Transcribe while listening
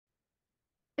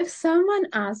If someone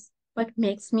asks what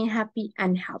makes me happy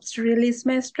and helps to release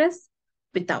my stress,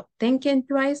 without thinking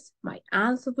twice, my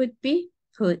answer would be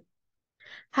food.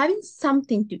 Having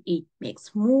something to eat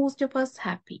makes most of us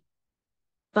happy.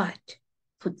 But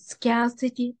food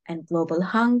scarcity and global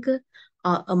hunger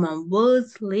are among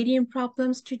world's leading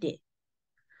problems today.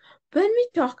 When we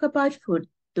talk about food,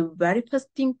 the very first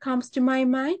thing comes to my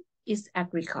mind is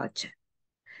agriculture.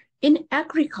 In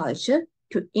agriculture,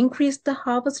 to increase the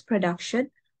harvest production,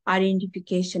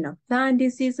 identification of plant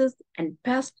diseases and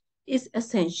pests is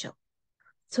essential.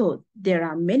 So there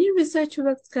are many research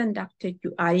works conducted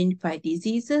to identify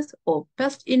diseases or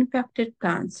pest-infected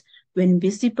plants when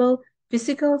physical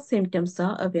symptoms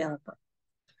are available.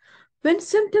 When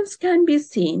symptoms can be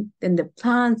seen, then the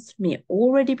plants may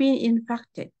already be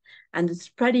infected and the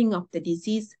spreading of the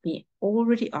disease may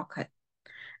already occur.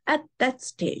 At that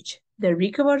stage, the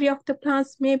recovery of the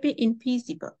plants may be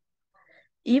infeasible.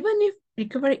 Even if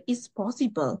recovery is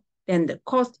possible, then the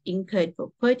cost incurred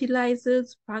for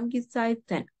fertilizers, fungicides,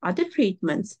 and other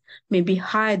treatments may be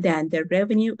higher than the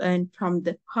revenue earned from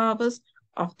the harvest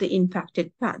of the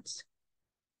infected plants.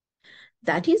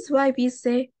 That is why we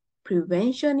say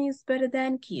prevention is better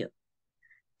than cure.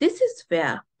 This is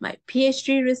where my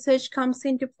PhD research comes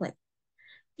into play.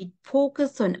 It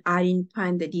focuses on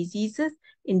identifying the diseases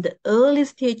in the early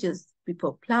stages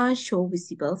before plants show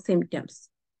visible symptoms.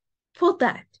 For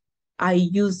that, I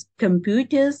use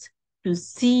computers to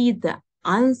see the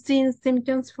unseen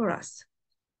symptoms for us.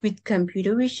 With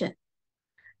computer vision,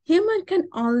 humans can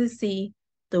only see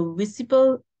the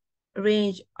visible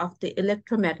range of the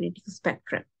electromagnetic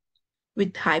spectrum.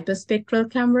 With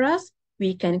hyperspectral cameras,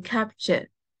 we can capture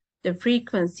the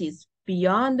frequencies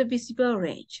beyond the visible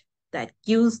range that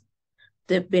gives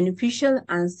the beneficial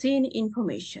unseen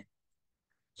information.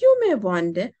 You may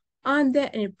wonder, aren't there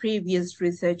any previous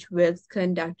research works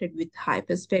conducted with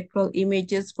hyperspectral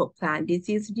images for plant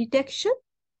disease detection?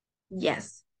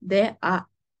 Yes, there are.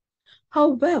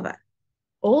 However,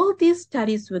 all these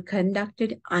studies were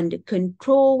conducted under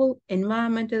controlled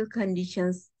environmental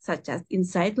conditions such as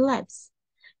inside labs.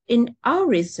 In our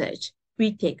research,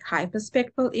 we take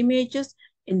hyperspectral images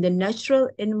in the natural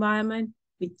environment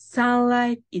with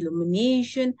sunlight,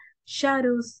 illumination,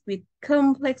 shadows with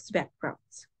complex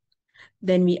backgrounds.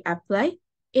 Then we apply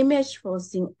image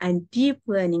processing and deep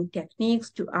learning techniques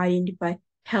to identify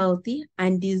healthy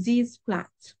and diseased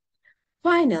plants.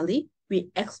 Finally, we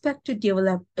expect to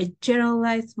develop a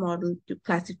generalized model to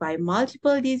classify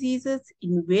multiple diseases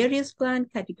in various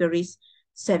plant categories,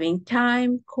 saving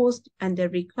time, cost, and the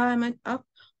requirement of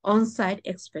on-site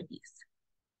expertise.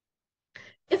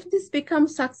 If this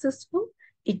becomes successful,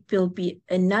 it will be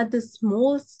another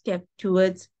small step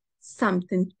towards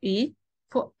something to eat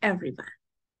for everyone.